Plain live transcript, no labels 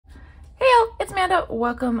it's Amanda.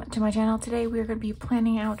 Welcome to my channel. Today we are going to be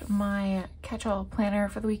planning out my catch-all planner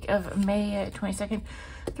for the week of May 22nd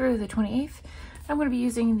through the 28th. I'm going to be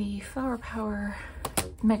using the Flower Power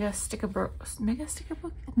Mega Sticker Book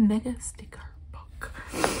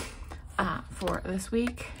for this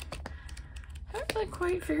week. I haven't really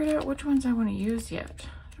quite figured out which ones I want to use yet.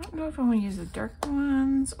 I don't know if I want to use the darker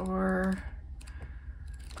ones or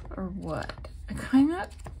what. I kind of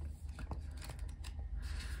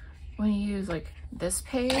want to use like this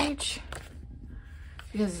page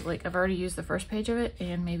because like I've already used the first page of it,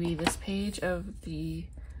 and maybe this page of the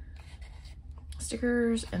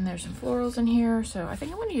stickers, and there's some florals in here, so I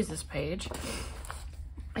think I'm going to use this page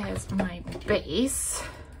as my base.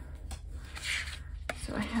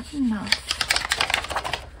 So I have enough.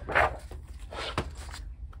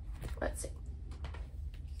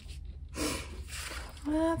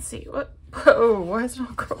 Let's see what, oh, why is it all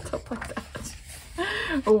curled up like that?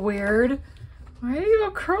 Weird. Why are you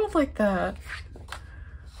all curled like that?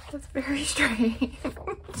 That's very strange.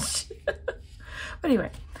 But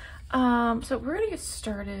anyway, so we're gonna get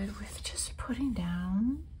started with just putting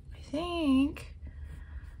down, I think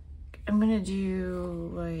I'm gonna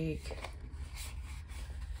do like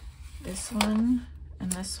this one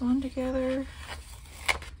and this one together.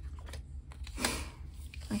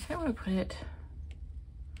 I kind of want to put it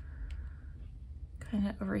kind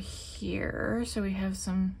of over here so we have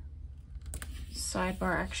some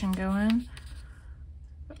sidebar action going,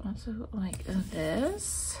 but also like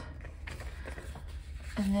this,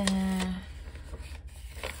 and then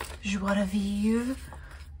joie de vivre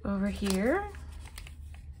over here.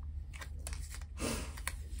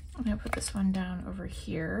 I'm gonna put this one down over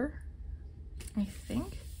here, I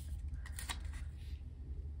think,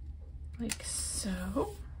 like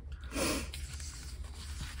so.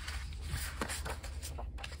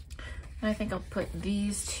 And I think I'll put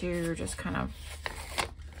these two just kind of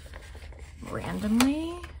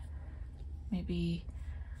randomly. Maybe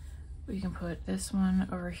we can put this one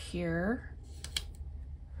over here,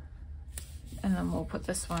 and then we'll put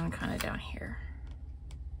this one kind of down here,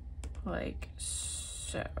 like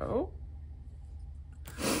so.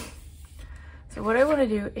 So what I want to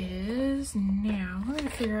do is now we're going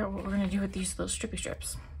to figure out what we're going to do with these little strippy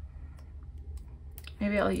strips.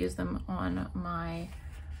 Maybe I'll use them on my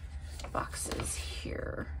boxes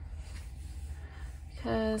here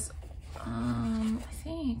because I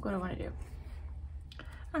think what I want to do,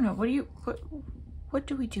 I don't know, what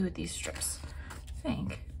do we do with these strips? I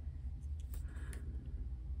think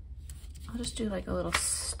I'll just do like a little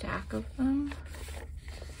stack of them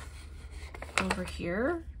over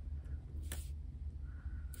here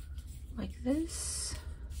like this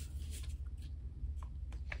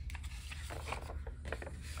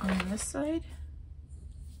on this side.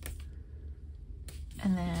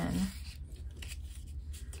 And then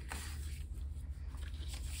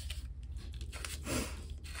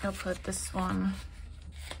I'll put this one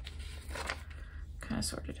kind of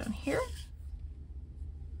sorted down here.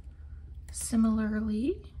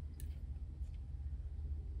 Similarly,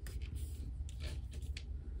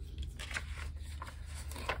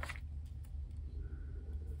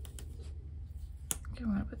 I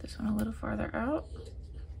want to put this one a little farther out.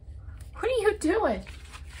 What are you doing?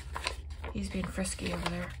 He's being frisky over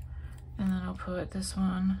there. And then I'll put this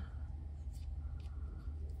one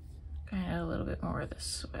kind of a little bit more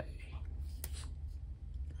this way.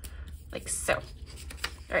 Like so. All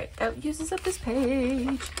right, that uses up this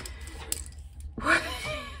page. What?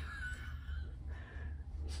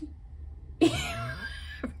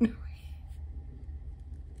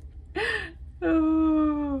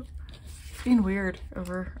 Oh, it's being weird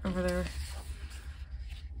over there.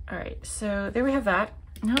 All right, so there we have that.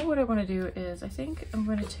 Now what I want to do is I think I'm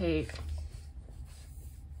going to take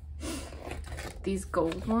these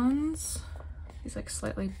gold ones, these like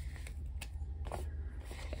slightly,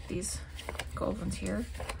 these gold ones here,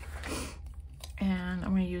 and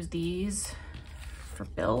I'm going to use these for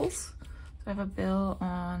bills. So I have a bill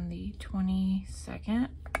on the 22nd,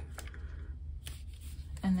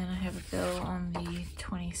 and then I have a bill on the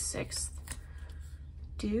 26th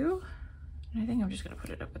due, and I think I'm just going to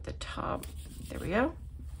put it up at the top. There we go.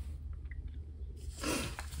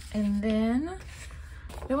 And then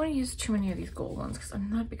I don't want to use too many of these gold ones because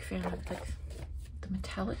I'm not a big fan of like the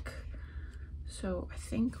metallic. So I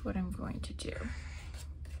think what I'm going to do,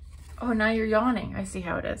 oh, now you're yawning. I see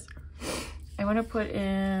how it is. I want to put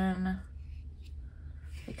in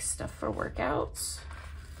like stuff for workouts.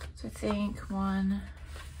 So I think 1,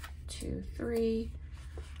 2, 3,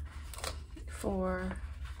 4,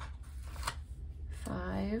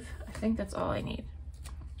 5. I think that's all I need.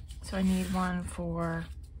 So I need one for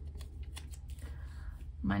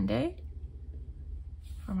Monday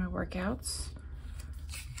for my workouts.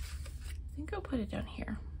 I think I'll put it down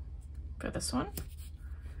here for this one.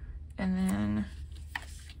 And then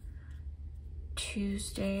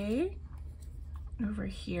Tuesday over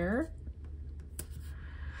here.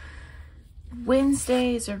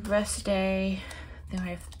 Wednesday is a rest day. Then we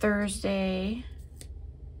have Thursday.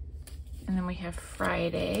 And then we have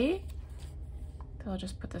Friday. So I'll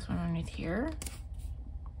just put this one underneath here.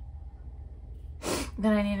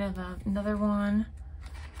 Then I need another one.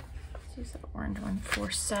 Let's use the orange one for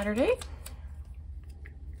Saturday.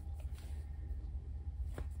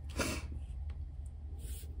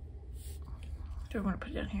 Do I want to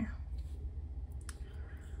put it down here?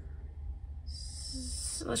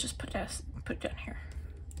 So let's just put it down here.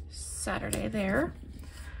 Saturday there.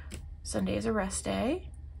 Sunday is a rest day.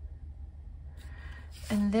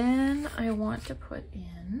 And then I want to put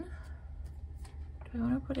in, do I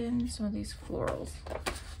want to put in some of these florals?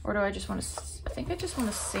 Or do I just want to, I think I just want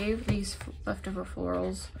to save these leftover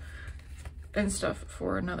florals and stuff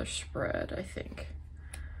for another spread, I think.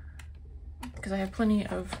 Because I have plenty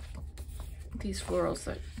of these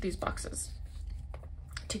florals, these boxes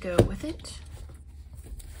to go with it.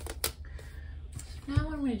 Now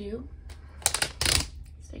what I'm going to do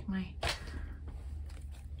is take my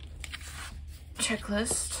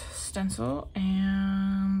checklist stencil,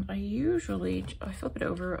 and I flip it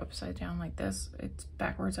over upside down like this. It's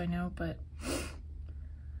backwards, I know, but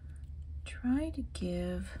try to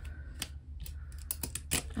give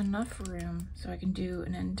enough room so I can do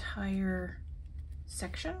an entire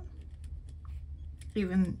section,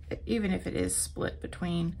 even if it is split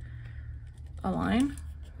between a line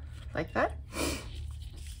like that.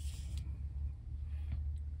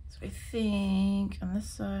 So I think on this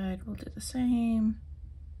side we'll do the same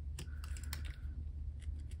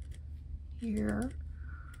here.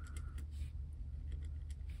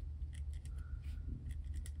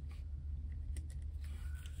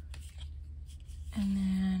 And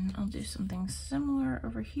then I'll do something similar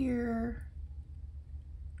over here.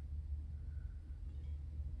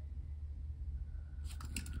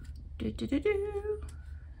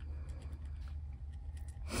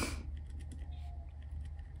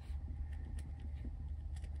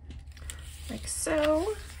 Like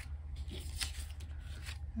so.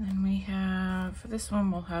 And then we have, for this one,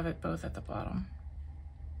 we'll have it both at the bottom.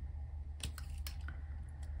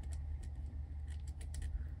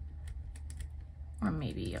 Or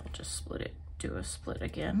maybe I'll just split it, do a split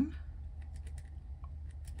again.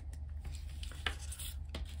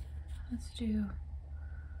 Let's do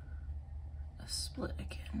a split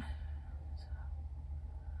again.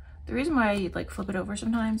 The reason why I like flip it over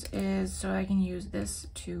sometimes is so I can use this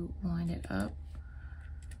to line it up,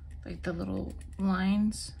 like the little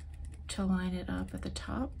lines to line it up at the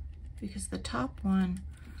top, because the top one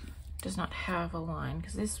does not have a line,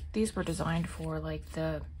 because these were designed for like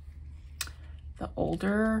the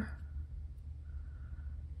older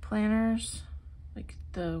planners, like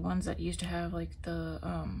the ones that used to have like the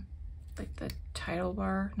title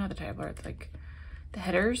bar, not the title bar, like the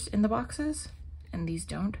headers in the boxes, and these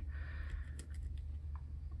don't.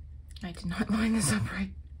 I did not line this up right.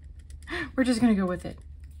 We're just gonna go with it.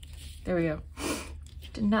 There we go.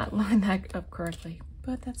 Did not line that up correctly,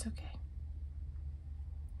 but that's okay.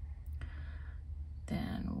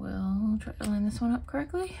 Then we'll try to line this one up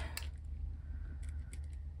correctly.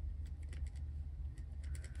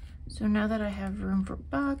 So now that I have room for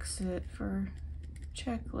for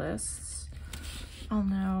checklists, I'll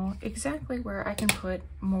know exactly where I can put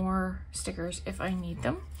more stickers if I need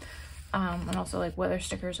them. And also like weather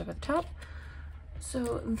stickers up at the top.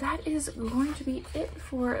 So that is going to be it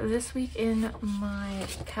for this week in my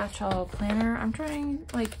catch-all planner. I'm trying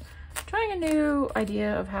a new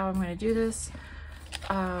idea of how I'm going to do this.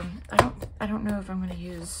 I don't know if I'm going to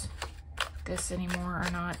use this anymore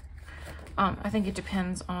or not. I think it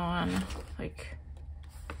depends on like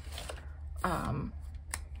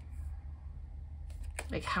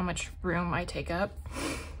how much room I take up.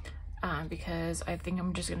 Because I think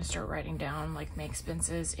I'm just gonna start writing down like my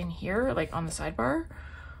expenses in here, like on the sidebar,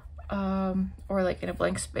 or like in a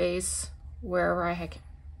blank space wherever I can.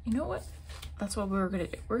 You know what? That's what we're gonna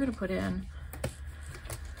do. We're gonna put in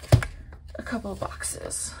a couple of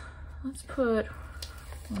boxes. Let's put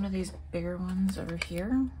one of these bigger ones over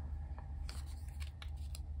here.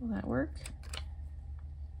 Will that work?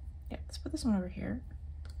 Yeah, let's put this one over here.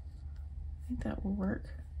 I think that will work.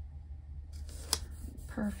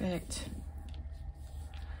 Perfect.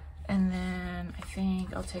 And then I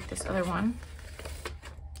think I'll take this other one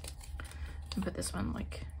and put this one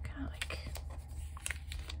like kind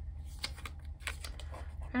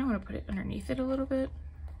of want to put it underneath it a little bit.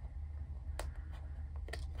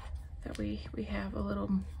 that we have a little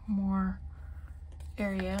more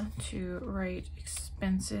area to write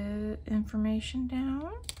expensive information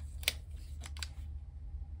down.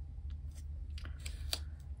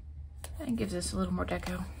 And gives us a little more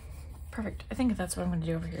deco. Perfect. I think that's what I'm going to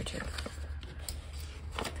do over here too.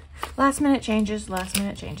 Last minute changes,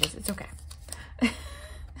 it's okay.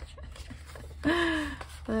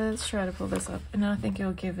 Let's try to pull this up, and I think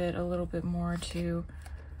it'll give it a little bit more to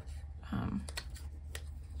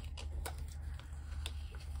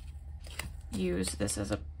use this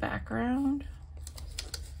as a background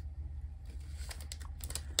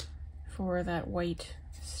for that white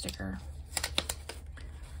sticker.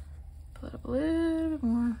 Pull it up a little bit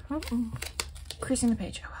more. Creasing the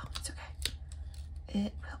page. Oh well, it's okay.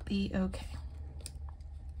 It will be okay.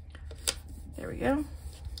 There we go.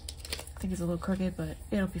 I think it's a little crooked, but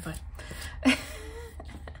it'll be fine. There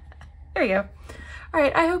we go. All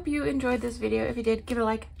right, I hope you enjoyed this video. If you did, give it a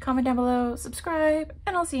like, comment down below, subscribe,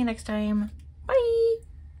 and I'll see you next time. Bye!